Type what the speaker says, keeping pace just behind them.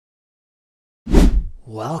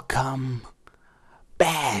Welcome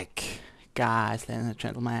back, guys, ladies and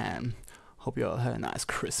gentlemen. Hope you all had a nice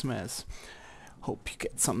Christmas. Hope you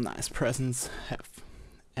get some nice presents. Have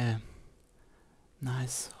a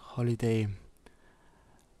nice holiday.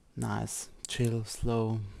 Nice, chill,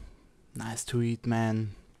 slow. Nice to eat, man.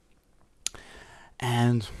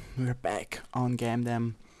 And we're back on Game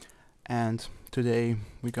Them. And today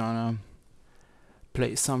we're gonna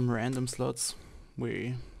play some random slots.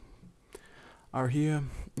 We are here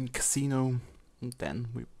in casino, and then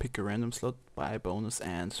we pick a random slot, buy a bonus,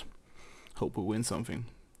 and hope we win something.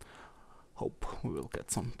 Hope we will get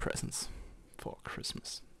some presents for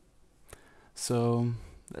Christmas. So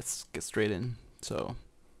let's get straight in. So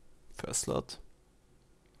first slot,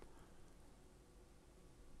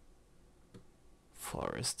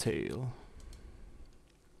 Forest Tale.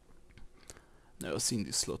 Never seen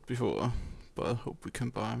this slot before, but I hope we can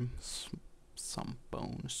buy some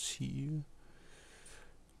bonus here.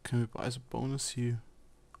 Can we buy some bonus here?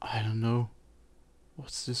 I don't know.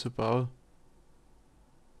 What's this about?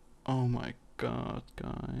 Oh my god,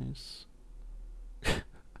 guys.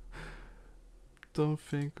 Don't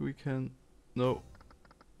think we can. No.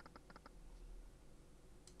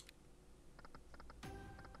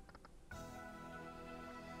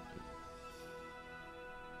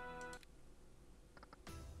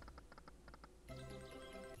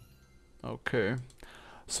 Okay.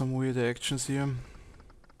 Some weird actions here.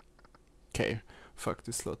 Okay. Fuck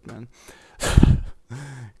this slot, man.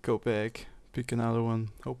 Go back. Pick another one.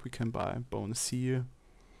 Hope we can buy bonus here.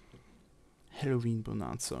 Halloween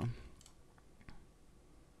Bonanza.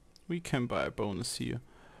 We can buy a bonus here.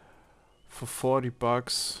 For 40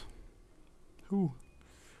 bucks. Ooh.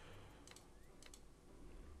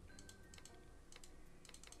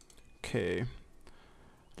 Okay.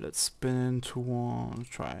 Let's spin into one.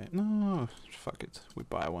 Try. No, fuck it. We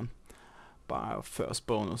buy one. Buy our first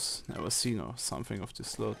bonus. Never seen or something of this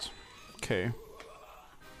slot. Okay.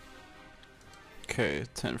 Okay,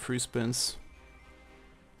 10 free spins.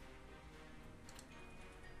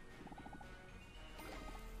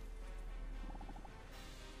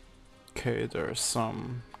 Okay, there's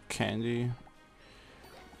some candy.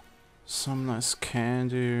 Some nice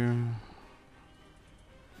candy.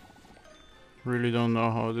 Really don't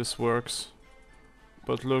know how this works,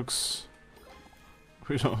 but looks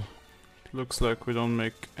like we don't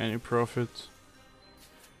make any profit.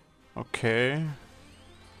 Okay.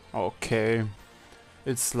 Okay.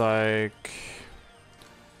 It's like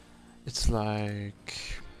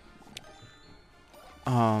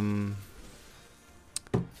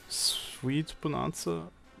Sweet Bonanza.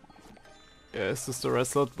 Yeah, is this the red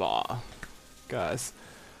slot? Blah. Guys.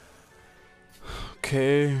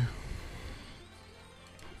 Okay.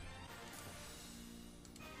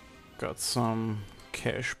 Got some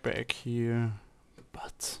cash back here,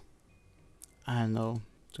 but I don't know.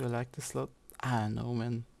 Do I like this slot? I don't know,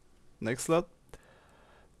 man. Next slot?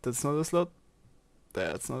 That's not a slot.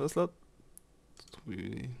 That's not a slot.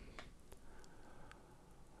 We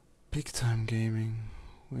big time gaming.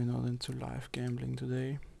 We're not into live gambling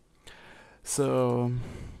today. So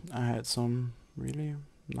I had some really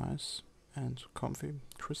nice and comfy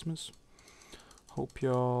Christmas. Hope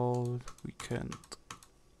y'all weekend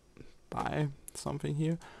buy something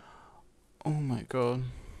here. Oh my god.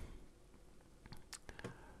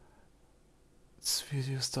 This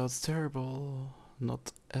video starts terrible.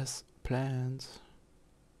 Not as planned.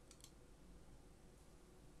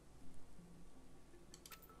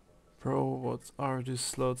 Bro, what are these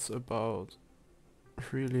slots about?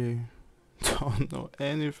 Really don't know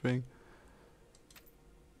anything.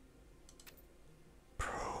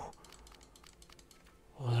 Bro,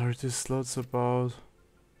 what are these slots about?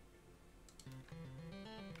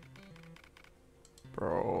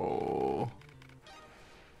 Bro.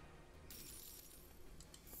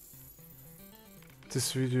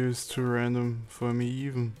 This video is too random for me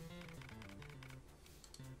even.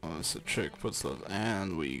 Oh, it's a jackpot slot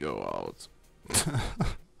and we go out.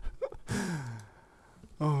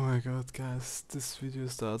 Oh my god, guys, this video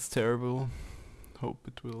starts terrible. Hope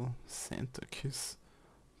it will. Santa kiss.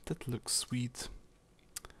 That looks sweet.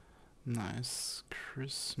 Nice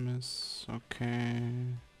Christmas. Okay.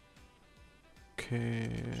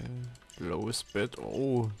 Okay. Lowest bet.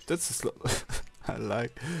 Oh, that's a slot. I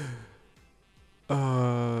like.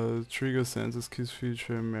 Trigger Santa's kiss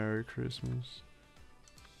feature. Merry Christmas.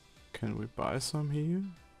 Can we buy some here?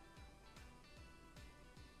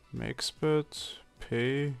 Maxbet.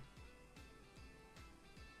 Pay.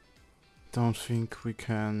 Don't think we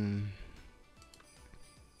can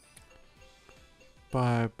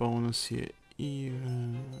buy a bonus here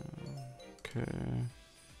either. Okay.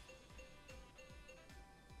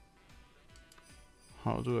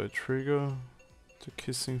 How do I trigger the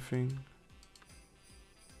kissing thing?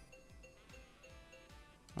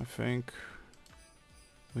 I think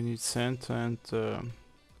we need Santa and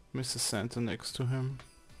Mrs. Santa next to him.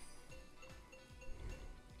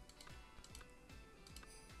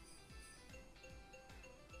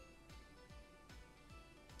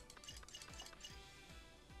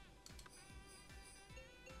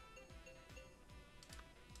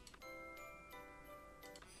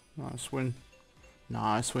 Nice win.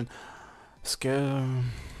 Nice win. Scare.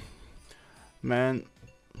 Man.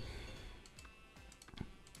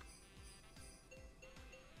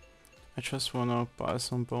 I just wanna buy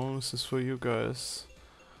some bonuses for you guys.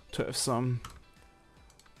 To have something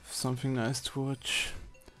nice to watch.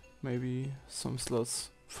 Maybe some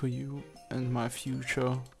slots for you and my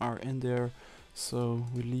future are in there. So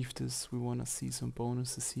we leave this. We wanna see some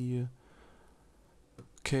bonuses here.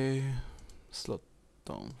 Okay. Slot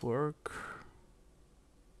don't work.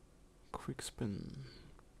 Quick spin.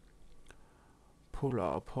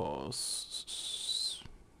 Polar pause.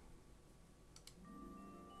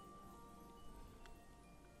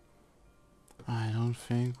 I don't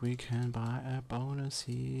think we can buy a bonus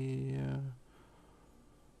here.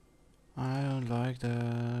 I don't like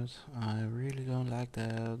that. I really don't like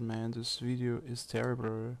that, man. This video is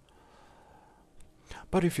terrible.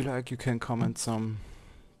 But if you like, you can comment some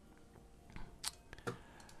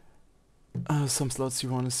slots you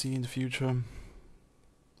want to see in the future.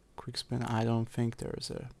 Quick spin. I don't think there's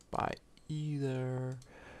a buy either.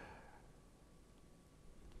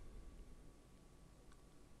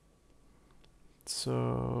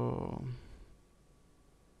 So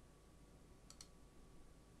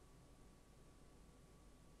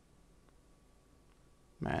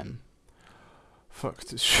man, fuck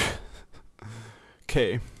this shit.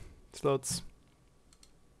 Okay, slots.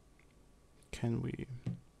 Can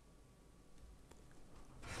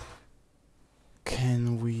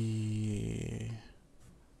we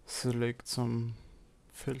select some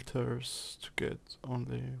filters to get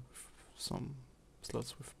only some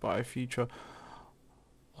slots with buy feature?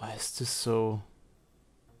 Why is this so?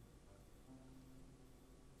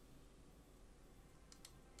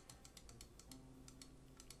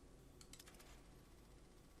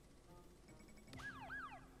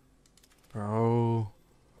 Bro,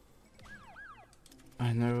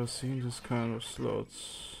 I never seen this kind of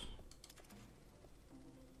slots.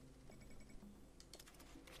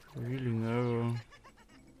 Really never.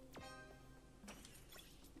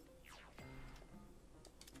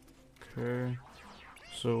 Okay,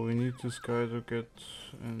 so we need this guy to get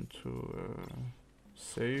into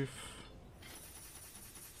safe.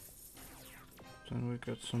 Then we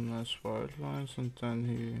get some nice wild lines and then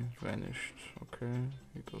he vanished. Okay,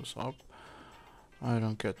 he goes up. I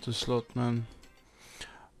don't get the slot, man.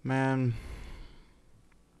 Man.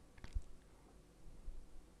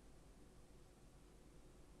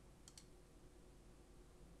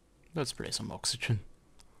 Let's play some Oxygen.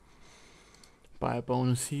 Buy a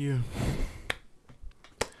bonus here.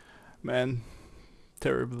 Man,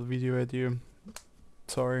 terrible video idea.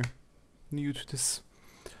 Sorry, new to this.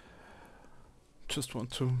 Just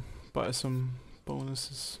want to buy some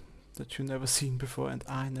bonuses that you never seen before and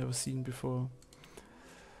I never seen before.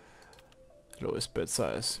 Lowest bet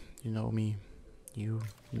size, you know me. You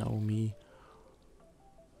know me.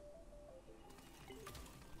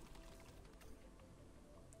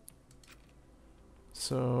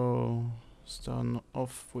 So start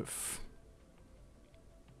off with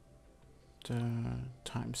the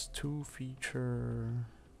 ×2 feature.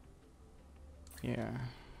 Yeah.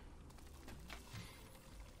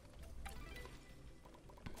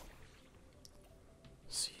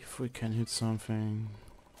 See if we can hit something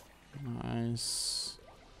nice.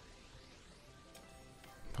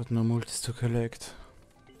 But no multis to collect.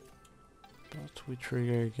 But we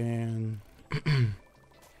trigger again.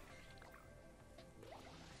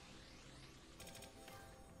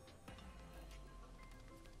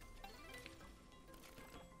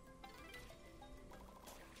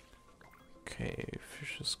 Okay,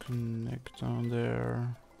 fishes connect down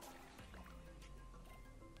there.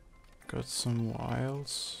 Got some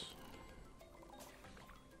wilds.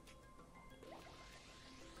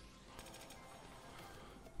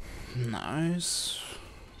 Nice.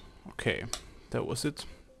 Okay, that was it.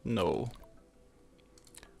 No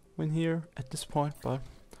win here at this point, but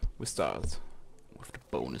we start with the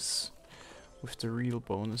bonus. With the real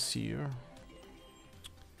bonus here.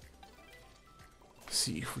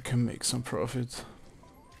 See if we can make some profit.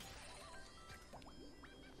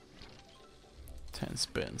 10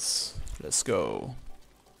 spins. Let's go.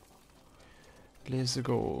 Let's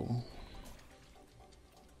go.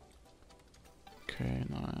 Okay,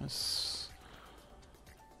 nice.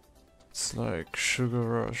 It's like Sugar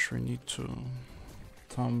Rush, we need to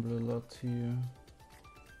tumble a lot here.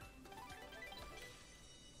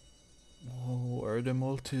 Oh, where are the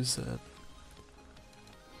multis at?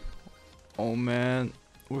 Oh man,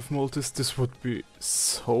 with multis this would be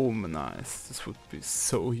so nice. This would be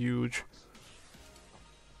so huge.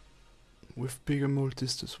 With bigger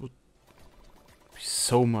multis this would be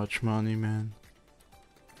so much money, man.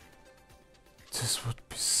 This would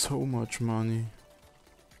be so much money.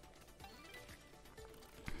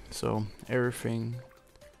 So everything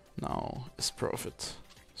now is profit.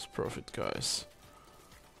 It's profit, guys.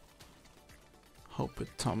 Hope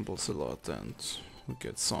it tumbles a lot and we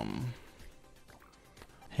get some.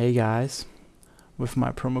 Hey guys, with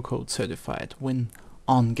my promo code CertifiedWin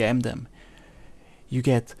on GameDem, you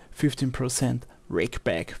get 15% rake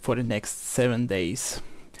back for the next 7 days,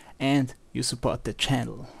 and you support the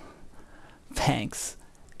channel. Thanks,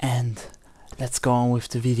 and let's go on with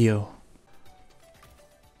the video.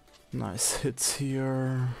 Nice hits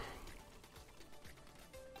here.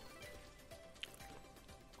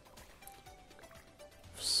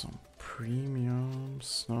 Some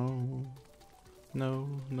premiums.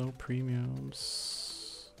 No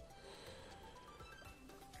premiums.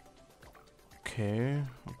 Okay.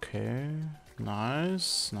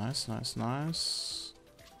 Nice.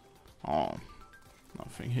 Oh,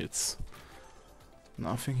 nothing hits.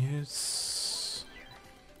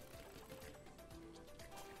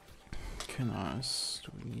 Okay, nice.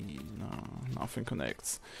 Do we need? No, nothing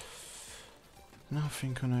connects.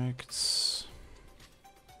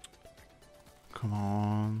 Come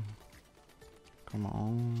on.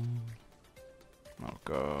 Oh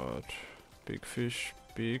god. Big fish.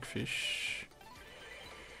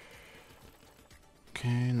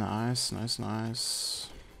 Okay, nice.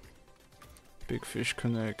 Big fish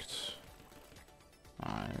connect.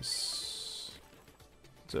 Nice.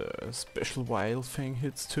 The special wild thing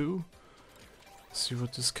hits too. See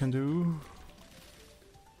what this can do.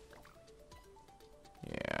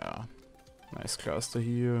 Yeah. Nice cluster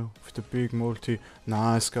here with the big multi.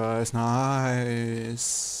 Nice, guys,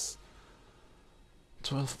 nice.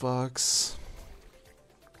 12 bucks.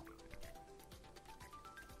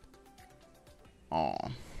 Oh.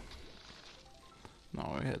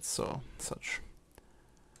 Now we had such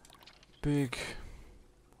big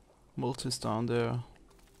multis down there.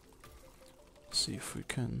 See if we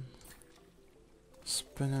can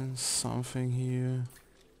spin in something here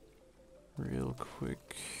real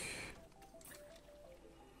quick.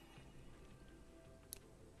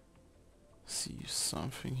 See if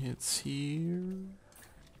something hits here.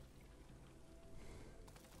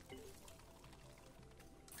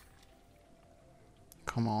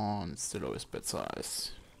 Come on, it's the lowest bet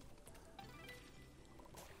size.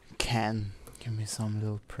 Give me some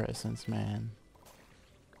little presents, man.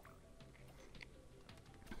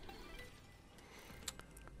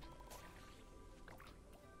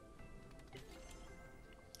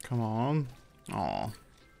 Come on. Oh.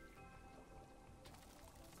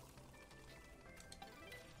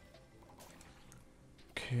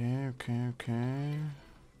 Okay.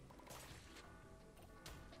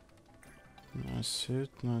 Nice hit.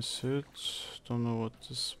 Don't know what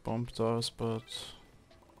this bump does, but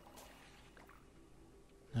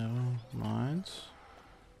never mind.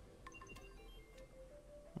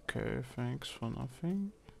 Okay, thanks for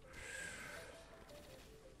nothing.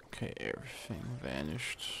 Okay, everything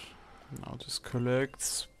vanished. Now this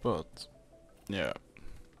collects, but yeah.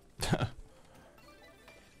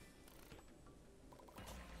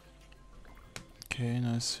 Okay,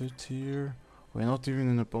 nice hit here. We're not even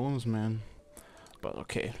in a bonus, man. But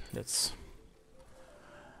okay, let's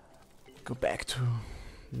go back to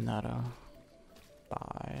nada.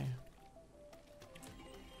 Bye.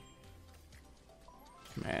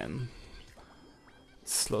 Man.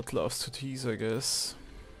 Slot loves to tease, I guess.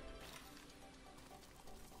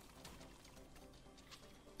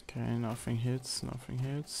 Okay, nothing hits.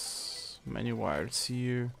 Many wilds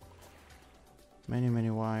here. Many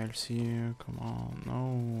wilds here. Come on,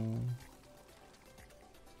 no.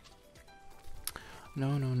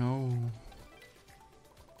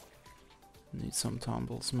 Need some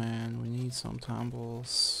tumbles, man. We need some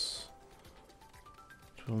tumbles.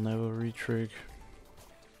 It will never retrig.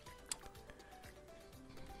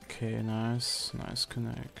 Okay, nice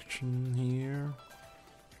connection here.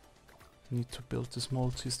 Need to build this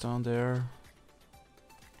multis down there.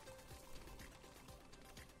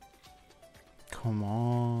 Come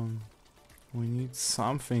on. We need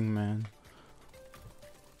something, man.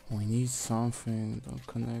 We need something. Don't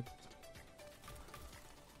connect.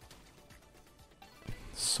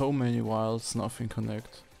 So many wilds, nothing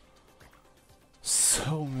connect.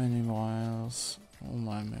 So many wilds. Oh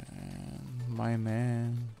my man, my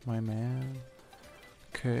man, my man.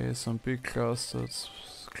 Okay, some big clusters,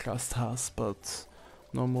 but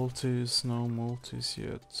no multis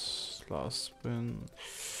yet. Last spin.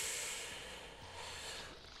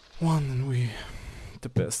 One and we the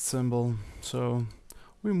best symbol. So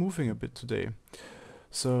we're moving a bit today.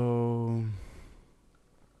 So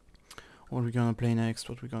what are we gonna play next?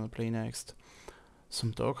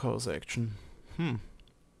 Some doghouse action.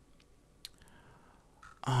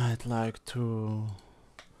 I'd like to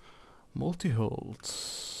multi-hold.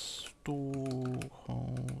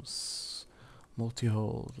 Doghouse.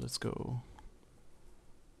 Multi-hold, let's go.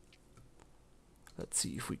 Let's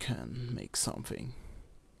see if we can make something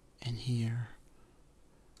in here.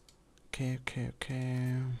 Okay.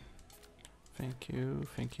 Thank you.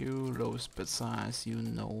 Lowest bid size, you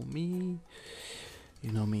know me.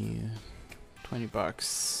 20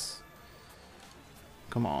 bucks.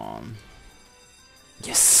 Come on.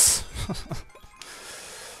 Yes!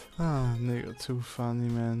 Ah, nigga too funny,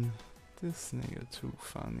 man. This nigga too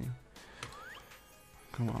funny.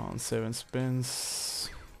 Come on, 7 spins.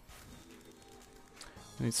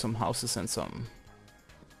 Need some houses and some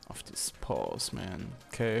of this pause, man.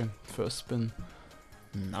 Okay, first spin.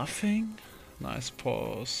 Nothing. Nice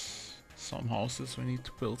pause. Some houses. We need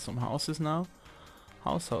to build some houses now.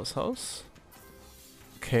 House.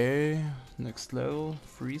 Okay, next level.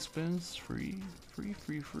 3 spins. Free.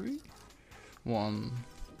 1.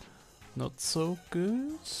 Not so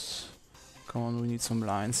good. Come on, we need some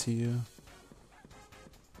lines here.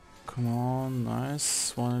 Come on,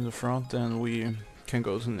 nice. 1 in the front, and we can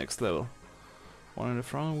go to the next level. 1 in the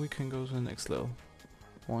front, we can go to the next level.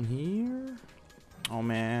 1 here. Oh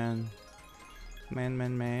man.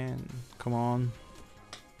 Man. Come on.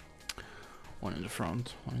 1 in the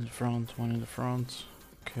front.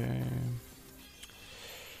 Okay.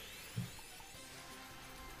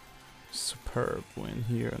 Superb win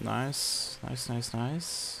here. Nice.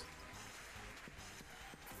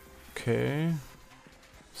 Okay.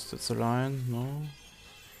 Is that a line? No.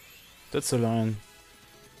 That's a line.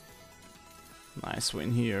 Nice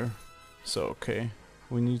win here. So okay.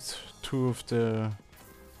 We need 2 of the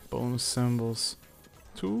bonus symbols.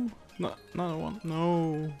 2? No, another one.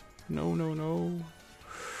 No.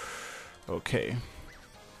 Okay.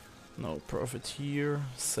 No profit here,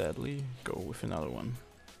 sadly. Go with another one.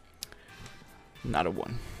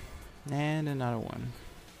 And another one.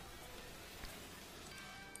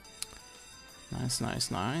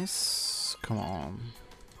 Nice. Come on.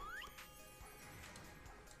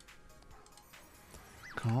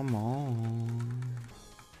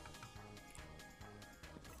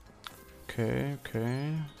 Okay.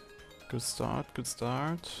 Good start.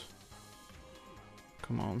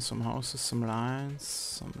 Come on, some houses, some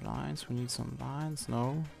lines. We need some lines.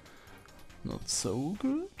 No. Not so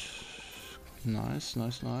good. Nice.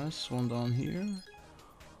 1 down here.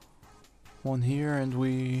 1 here, and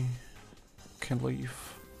we can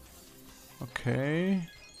leave. Okay.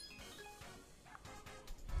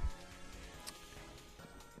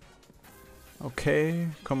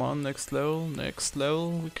 Come on, next level.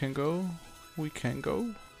 We can go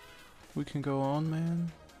on,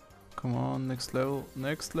 man. Come on, next level.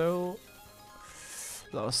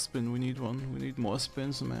 Last spin, we need one. We need more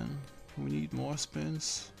spins, man.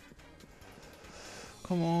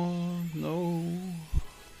 Come on, no.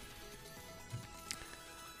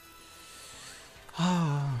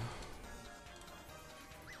 Come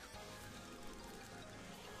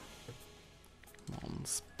on,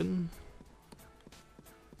 spin.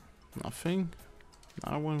 Nothing.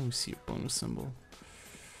 Another one, we see a bonus symbol.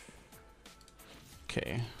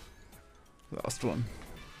 Okay. Last one.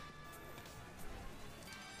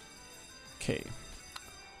 Okay.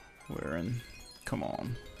 We're in. Come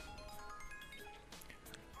on.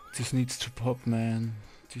 This needs to pop, man.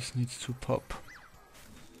 This needs to pop.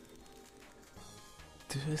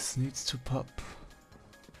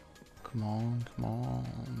 Come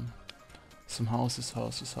on. Some houses.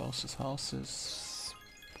 House.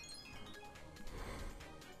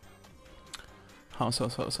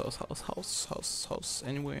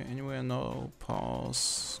 Anywhere, no.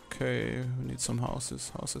 Pause. Okay, we need some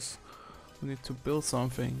houses. We need to build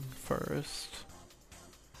something first.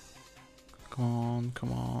 Come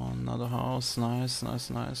on. Another house. Nice.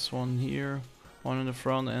 1 here. 1 in the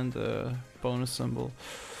front and a bonus symbol.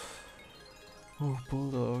 Oh,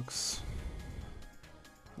 bulldogs.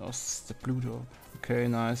 That's the blue dog. Okay,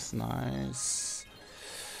 nice.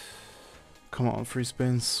 Come on, 3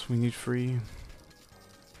 spins. We need 3.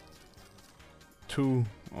 2.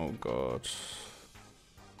 Oh god.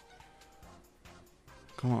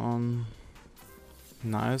 Come on.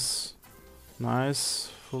 Nice.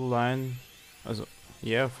 Nice. Full line. Also,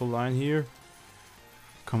 yeah, full line here.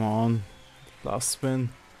 Come on. Last spin.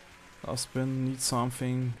 Last spin. Need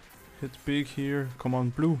something. Hit big here. Come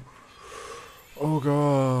on, blue. Oh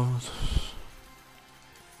god.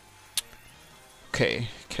 Okay,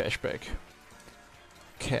 cashback.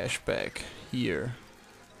 Cashback here.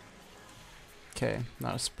 Okay,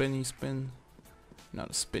 not a spinny spin.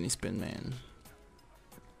 Not a spinny spin, man.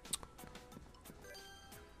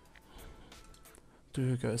 Do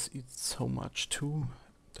you guys eat so much too?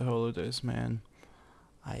 The holidays, man.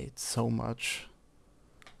 I ate so much.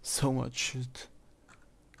 So much shit.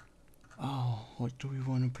 Oh, what do we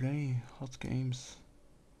wanna play? Hot games.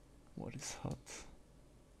 What is hot?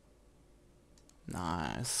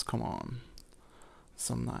 Nice, come on.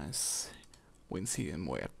 Some nice wins here,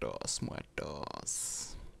 muertos,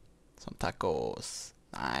 muertos. Some tacos.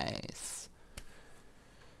 Nice.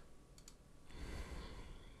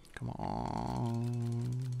 Come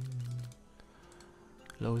on.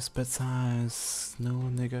 Lowest bet size. No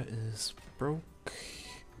nigga is broke.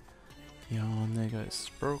 Your nigga is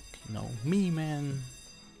broke. No, me, man.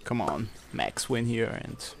 Come on. Max win here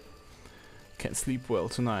and can sleep well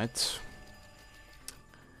tonight.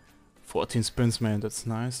 14 spins, man. That's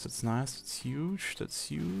nice. That's nice. That's huge. That's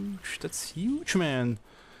huge. That's huge, man.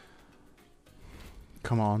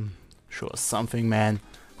 Come on. Show us something, man.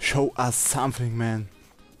 Show us something, man.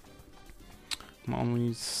 Come on,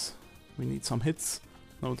 we need some hits.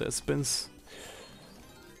 No dead spins.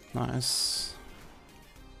 Nice.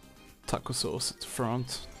 Taco sauce at the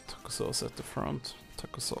front. Taco sauce at the front.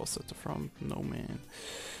 Taco sauce at the front. No man.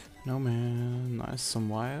 No man. Nice, some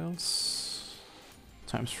wilds.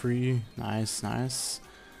 ×3. Nice, nice.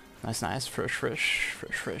 Nice, nice. Fresh, fresh.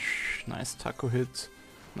 Fresh, fresh. Nice taco hit.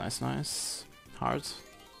 Nice, nice. Hard.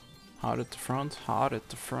 Hard at the front. Hard at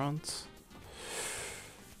the front.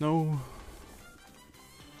 No.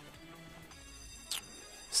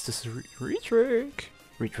 Is this a retrig?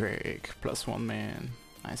 Retrig. +1, man.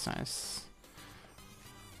 Nice, nice.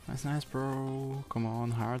 Nice, nice, bro. Come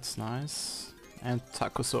on, hearts, nice. And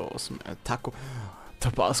taco sauce,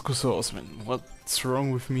 Tabasco sauce, man. What's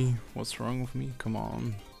wrong with me? What's wrong with me? Come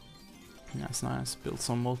on. Nice, nice. Build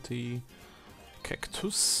some multi.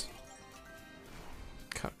 Cactus.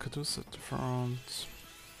 Cactus at the front.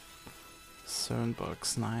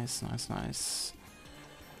 $7. Nice, nice, nice.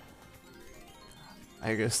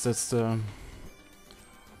 I guess that's the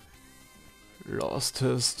last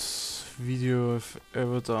test video I've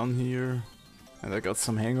ever done here, and I got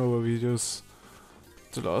some hangover videos,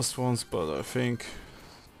 the last ones, but I think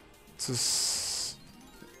this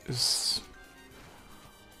is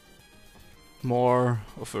more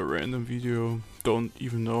of a random video. Don't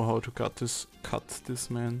even know how to cut this,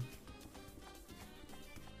 man.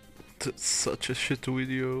 That's such a shit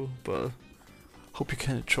video, but hope you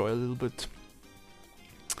can enjoy a little bit.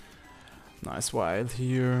 Nice wild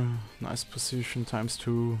here, nice position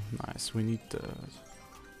 ×2. Nice, we need that.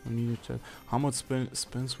 We need that. How much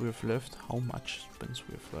spins we have left? How much spins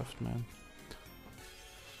we have left, man?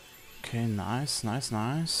 Okay, nice, nice,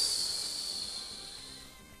 nice.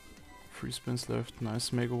 3 spins left.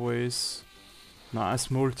 Nice mega ways. Nice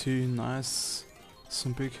multi. Nice.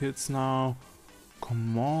 Some big hits now.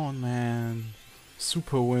 Come on, man.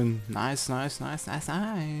 Super win. Nice, nice, nice, nice,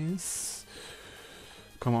 nice.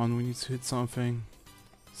 Come on, we need to hit something.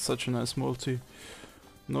 Such a nice multi.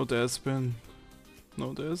 No dead spin.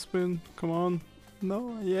 No dead spin. Come on.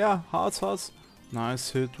 No, yeah, hearts, hearts.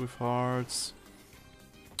 Nice hit with hearts.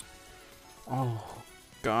 Oh,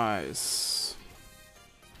 guys.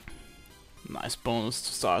 Nice bonus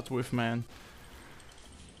to start with, man.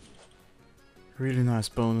 Really nice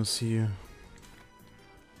bonus here.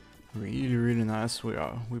 Really, really nice.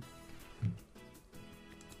 We're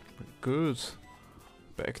good.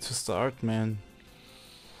 Back to start, man.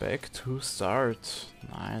 Back to start.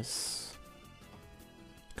 Nice.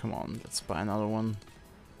 Come on, let's buy another one.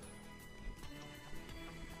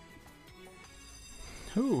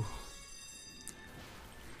 Ooh.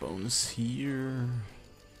 Bonus here.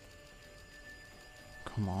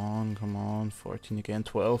 Come on, come on. 14 again.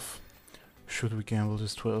 12. Should we gamble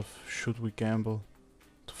this 12? Should we gamble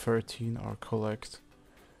to 13 or collect?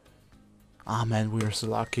 Ah, man, we are so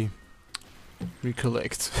lucky. We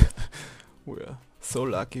collect. We're so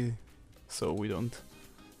lucky, so we don't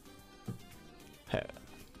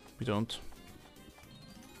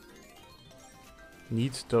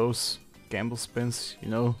need those gamble spins, you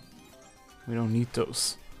know. We don't need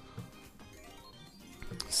those.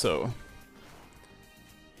 So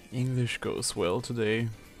English goes well today.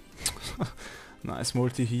 Nice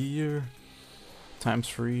multi here.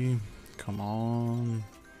 ×3. Come on.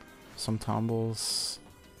 Some tumbles.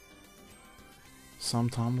 Some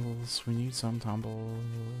tumbles. We need some tumbles.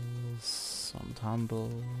 Some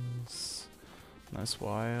tumbles. Nice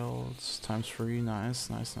wilds. ×3. Nice,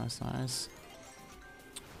 nice, nice, nice.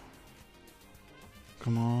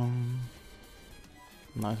 Come on.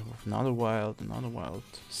 Nice. Another wild. Another wild.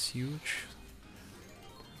 It's huge.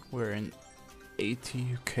 We're in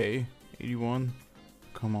 80k. 81.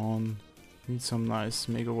 Come on. Need some nice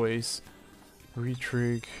mega ways.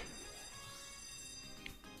 Retrig.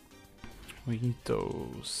 We need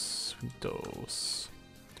those. We need those.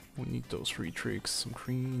 We need those retrigs. Some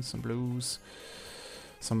greens, some blues.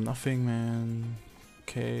 Some nothing, man.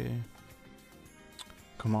 Okay.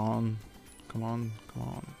 Come on. Come on. Come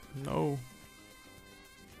on. No.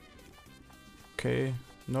 Okay.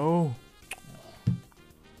 No.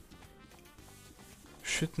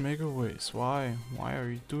 Shit, mega ways. Why? Why are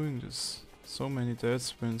you doing this? So many dead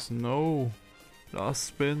spins. No. Last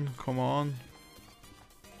spin. Come on.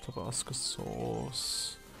 Tabasco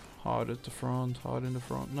sauce. Hard at the front. Hard in the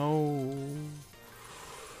front. No.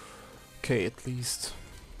 Okay, at least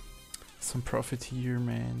some profit here,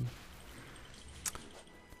 man.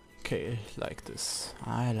 Okay, like this.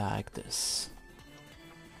 I like this.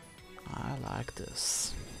 I like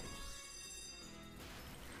this.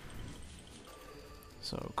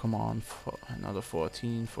 So come on, for another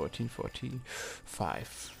 14, 14, 14, 5.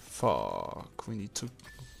 Fuck, we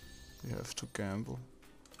have to gamble.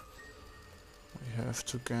 We have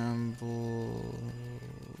to gamble.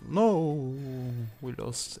 No, we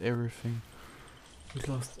lost everything. We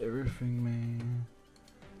lost everything, man.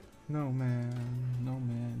 No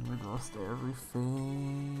man, we lost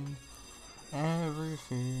everything.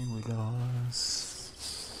 Everything we lost.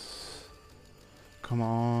 Come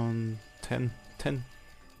on, 10, 10.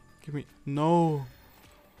 Give me, no.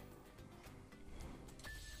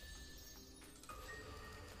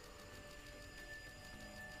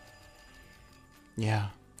 Yeah,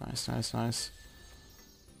 nice, nice, nice.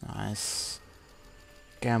 Nice.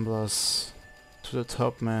 Gamblers. To the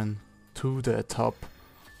top, man. To the top.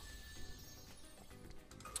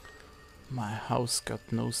 My house got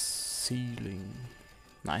no ceiling.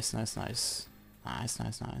 Nice, nice, nice. Nice,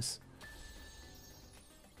 nice, nice.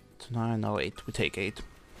 To 9, no 8. We take 8.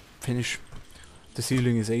 Finish. The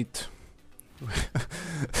ceiling is 8.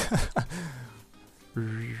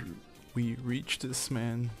 We reached this,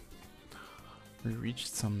 man. We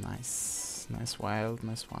reached some nice wild.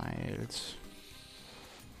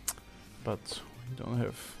 But we don't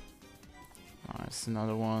have. Nice,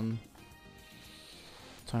 another one.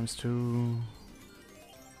 ×2.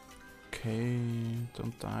 Okay,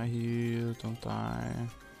 don't die here, don't die.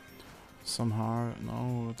 Some hard,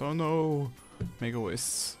 no, don't know. Mega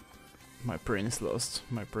waste. My brain is lost.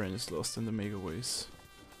 My brain is lost in the mega waste.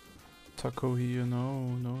 Taco here, no,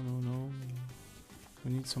 no, no, no.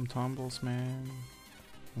 We need some tumbles, man.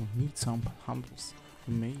 We need some tumbles.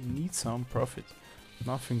 We may need some profit.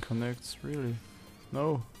 Nothing connects, really.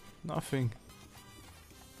 No, nothing.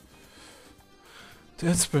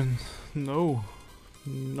 Deadspin, no.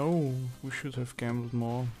 No, we should have gambled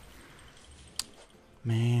more.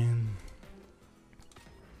 Man.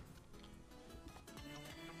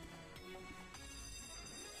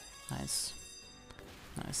 Nice.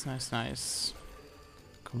 Nice, nice, nice.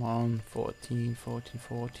 Come on, 14, 14,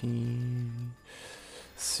 14.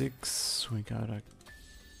 6, we gotta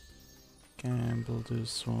gamble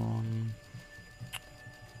this one.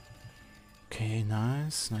 Okay,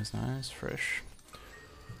 nice, nice, nice, fresh.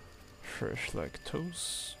 Fresh like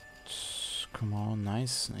toast. Come on,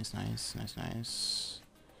 nice, nice, nice, nice, nice.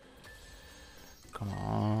 Come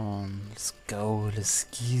on, let's go, let's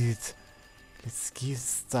get it. Let's get it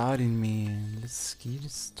started, man. Let's get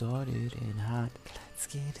it started and hot. Let's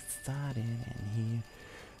get it started and here.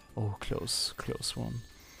 Oh, close, close one.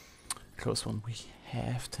 Close one, we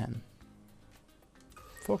have 10.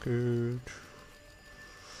 Fuck it.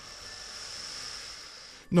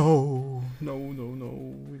 No, no, no,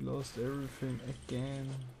 no. We lost everything again.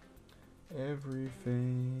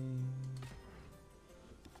 Everything.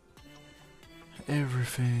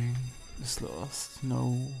 Everything is lost.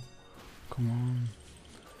 No. Come on.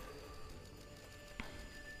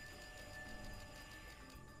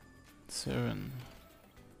 Seven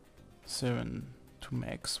to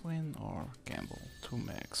max win or gamble to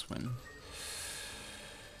max win.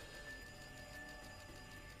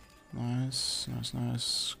 Nice, nice,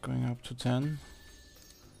 nice. Going up to 10.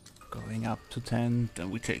 Going up to 10, then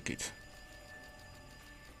we take it.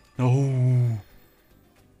 No!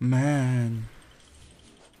 Man!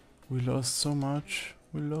 We lost so much.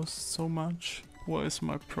 We lost so much. Why is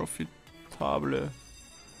my profit profitable.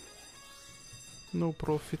 No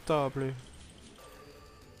profitable.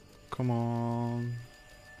 Come on.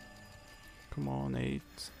 Come on, 8.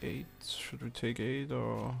 8. Should we take 8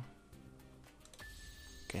 or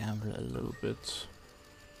gamble a little bit?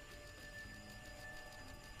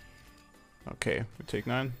 Okay, we take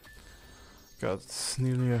 9. Got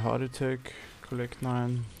nearly a heart attack. Collect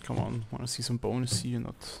 9. Come on, wanna see some bonus here,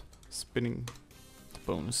 not spinning the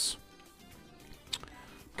bonus.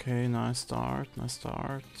 Okay, nice start, nice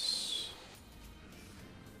start.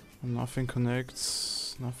 Nothing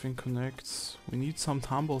connects, nothing connects. We need some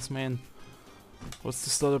tumbles, man. What's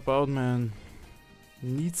this slot about, man?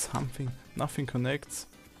 Need something, nothing connects.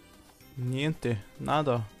 Niente,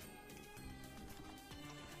 nada.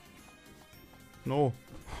 No.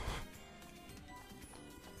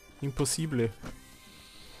 Impossible.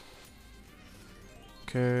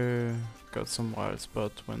 Okay, got some wilds,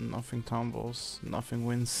 but when nothing tumbles, nothing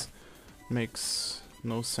wins. Makes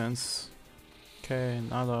no sense. Okay,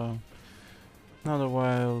 another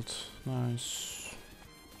wild, nice.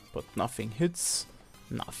 But nothing hits.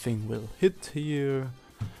 Nothing will hit here.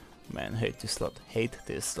 Man, hate this slot. Hate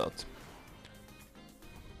this slot.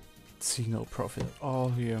 See no profit at all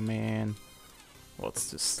here, man.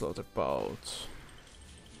 What's this slot about?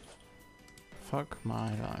 Fuck my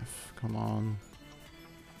life. Come on.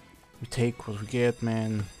 We take what we get,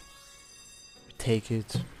 man. We take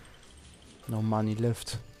it. No money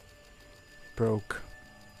left. Broke.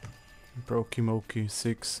 Brokey mokey.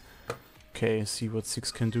 6. Okay, see what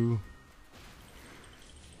 6 can do.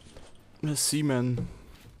 Let's see, man.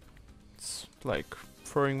 It's like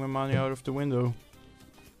throwing my money out of the window.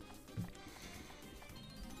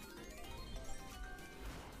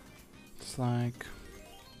 It's like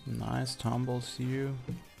nice tumbles here.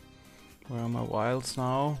 Where are my wilds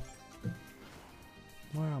now?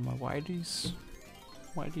 Where are my whiteys?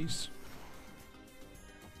 Whiteys.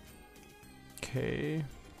 Okay.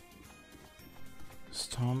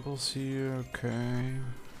 Stumbles here, okay.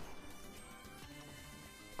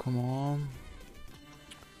 Come on.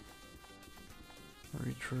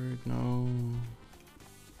 Retreat, no.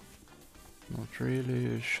 Not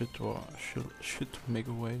really. Shit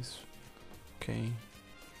mega ways. Okay.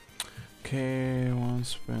 Okay, one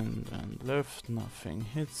spin and left, nothing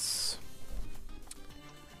hits.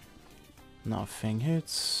 Nothing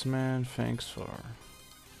hits, man, thanks for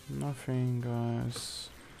nothing, guys.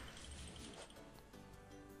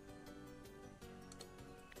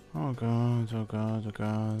 Oh god, oh god, oh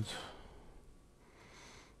god.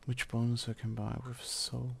 Which bonus I can buy with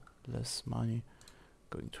so less money?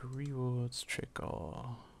 Going to rewards, check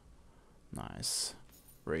all. Nice.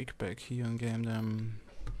 Rake back here and game them.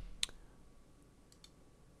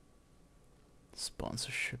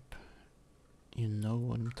 Sponsorship. You know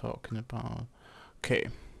what I'm talking about. Okay.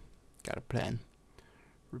 Got a plan.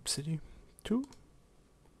 Ripcity 2.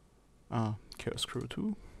 Chaos Crew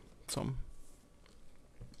 2. Some.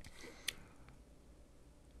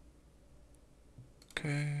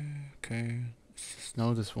 Okay.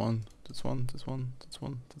 No, this one. This one.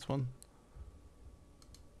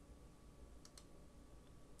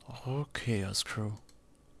 Oh, Chaos Crew.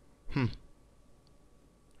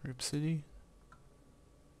 Ripcity.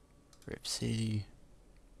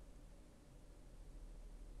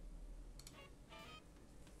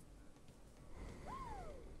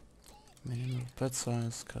 Minimum bet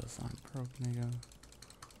size, cause I'm broke, nigga.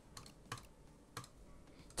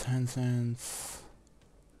 10 cents.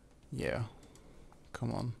 Yeah.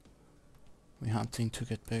 Come on. We're hunting to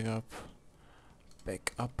get back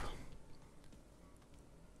up.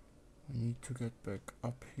 We need to get back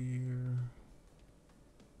up here.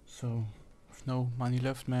 So, with no money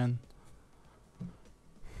left, man.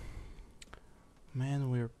 Man,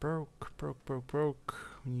 we're broke.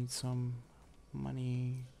 We need some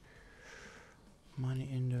money. Money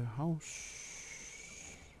in the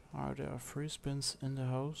house. Are there free spins in the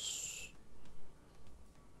house?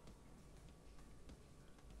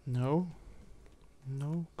 No?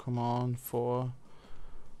 No? Come on, four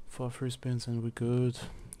free spins and we're good.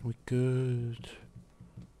 We're good.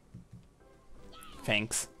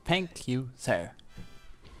 Thanks. Thank you, sir.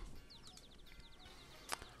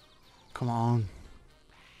 Come on.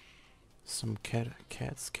 Some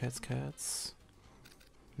cats.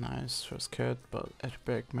 Nice, first cat, but at the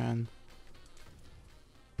back, man.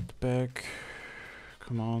 At the back.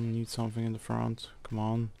 Come on, need something in the front. Come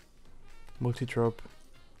on. Multi-drop,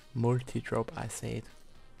 I said.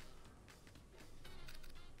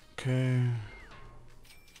 Okay.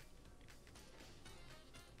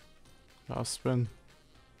 Last spin.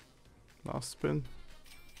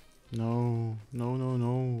 No.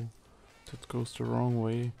 That goes the wrong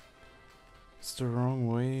way. It's the wrong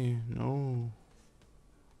way. No.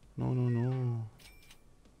 No, no, no.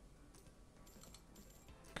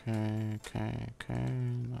 Okay, okay, okay.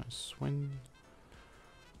 Nice win.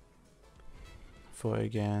 4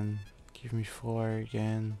 again. Give me 4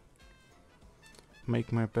 again.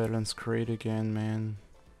 Make my balance great again, man.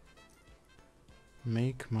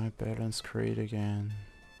 Make my balance great again.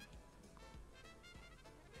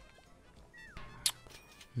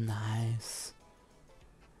 Nice.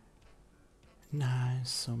 Nice,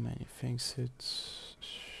 so many things hit.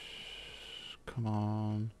 Come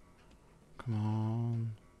on. Come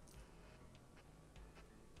on.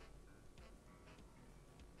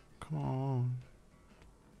 Come on.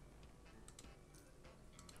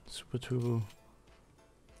 Super Turbo.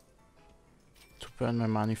 To burn my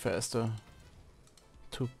money faster.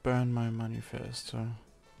 To burn my money faster.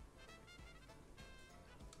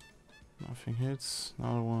 Nothing hits.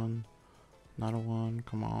 Another one. Another one.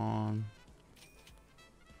 Come on.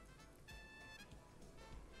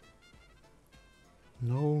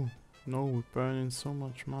 No. No, we're burning so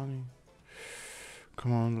much money.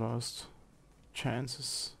 Come on, last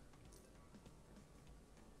chances.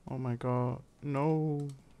 Oh my god. No.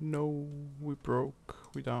 No. We broke.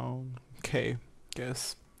 We down. Okay.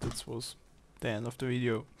 Guess this was the end of the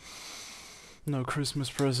video. No Christmas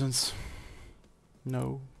presents.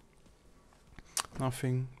 No.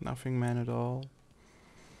 Nothing. Nothing, man, at all.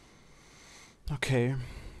 Okay.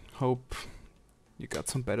 Hope you got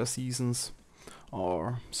some better seasons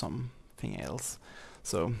or something else.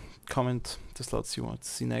 So comment the slots you want to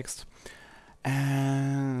see next,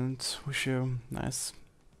 and wish you nice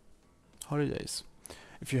holidays.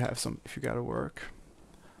 If you gotta work,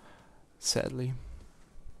 sadly,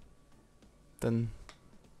 then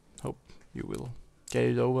hope you will get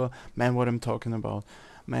it over. Man, what I'm talking about.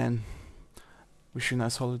 Man, wish you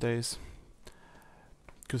nice holidays,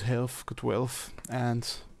 good health, good wealth, and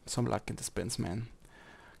some luck in the spends, man.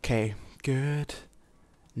 Okay, good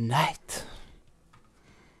night.